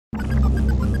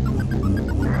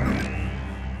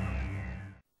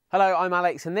Hello, I'm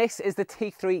Alex and this is the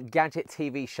T3 Gadget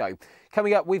TV show.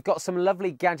 Coming up, we've got some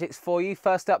lovely gadgets for you.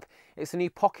 First up, it's the new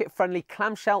pocket-friendly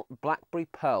clamshell Blackberry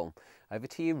Pearl. Over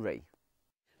to you, Ree.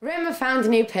 RIM have found a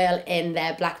new Pearl in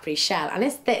their Blackberry shell, and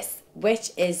it's this,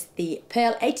 which is the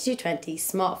Pearl 8220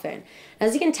 smartphone.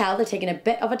 As you can tell, they're taking a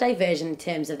bit of a diversion in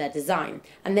terms of their design,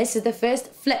 and this is the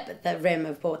first flip that RIM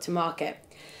have brought to market.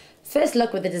 First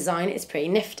look with the design is pretty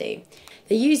nifty.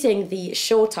 They're using the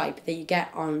short type that you get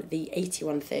on the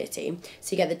 8130,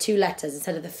 so you get the two letters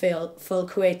instead of the full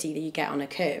QWERTY that you get on a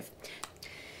curve.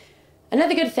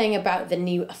 Another good thing about the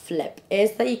new flip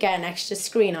is that you get an extra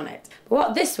screen on it. But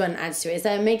what this one adds to it is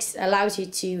that it allows you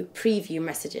to preview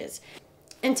messages.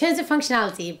 In terms of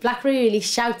functionality, BlackBerry are really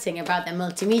shouting about their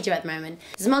multimedia at the moment.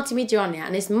 There's multimedia on here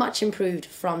and it's much improved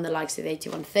from the likes of the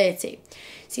 8130.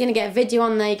 So you're going to get video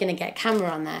on there, you're going to get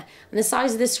camera on there, and the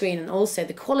size of the screen and also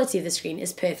the quality of the screen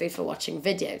is perfect for watching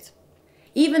videos.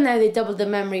 Even though they doubled the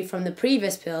memory from the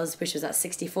previous Pearls, which was at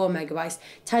 64 megabytes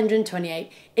to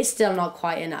 128, it's still not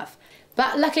quite enough.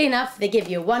 But luckily enough, they give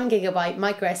you a 1GB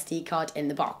micro SD card in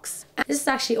the box. This has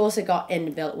actually also got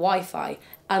inbuilt Wi-Fi,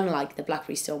 unlike the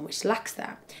BlackBerry Storm, which lacks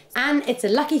that. And it's a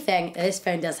lucky thing that this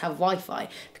phone does have Wi-Fi,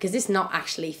 because it's not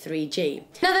actually 3G.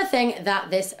 Another thing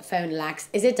that this phone lacks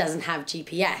is it doesn't have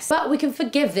GPS. But we can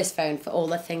forgive this phone for all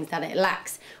the things that it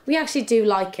lacks. We actually do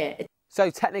like it. So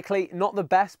technically not the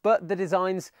best, but the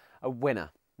design's a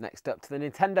winner. Next up to the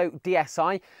Nintendo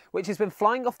DSi, which has been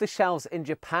flying off the shelves in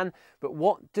Japan, but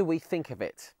what do we think of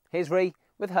it? Here's Ree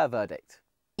with her verdict.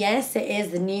 Yes, it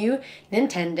is the new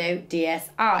Nintendo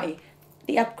DSi.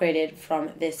 The upgraded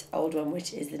from this old one,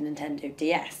 which is the Nintendo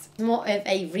DS. More of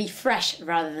a refresh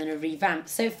rather than a revamp.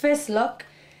 So first look,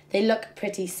 they look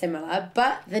pretty similar,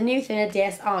 but the new thinner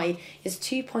DSi is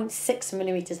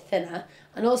 2.6mm thinner,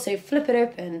 and also flip it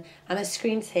open and the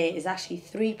screen here is actually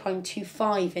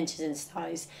 3.25 inches in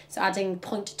size, so adding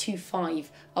 0.25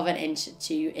 of an inch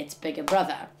to its bigger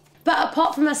brother. But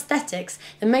apart from aesthetics,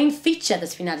 the main feature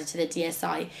that's been added to the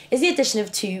DSi is the addition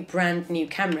of two brand new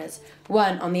cameras,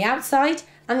 one on the outside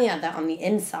and the other on the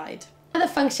inside. Another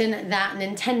function that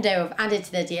Nintendo have added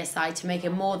to the DSi to make it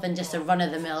more than just a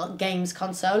run-of-the-mill games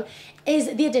console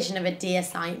is the addition of a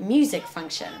DSi music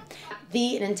function.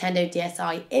 The Nintendo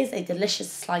DSi is a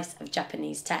delicious slice of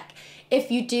Japanese tech.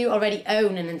 If you do already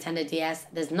own a Nintendo DS,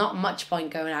 there's not much point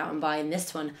going out and buying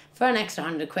this one for an extra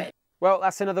 £100. Well,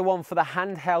 that's another one for the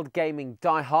handheld gaming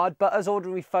diehard, but as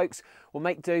ordinary folks, we'll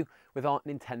make do with our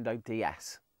Nintendo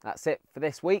DS. That's it for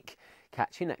this week.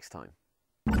 Catch you next time.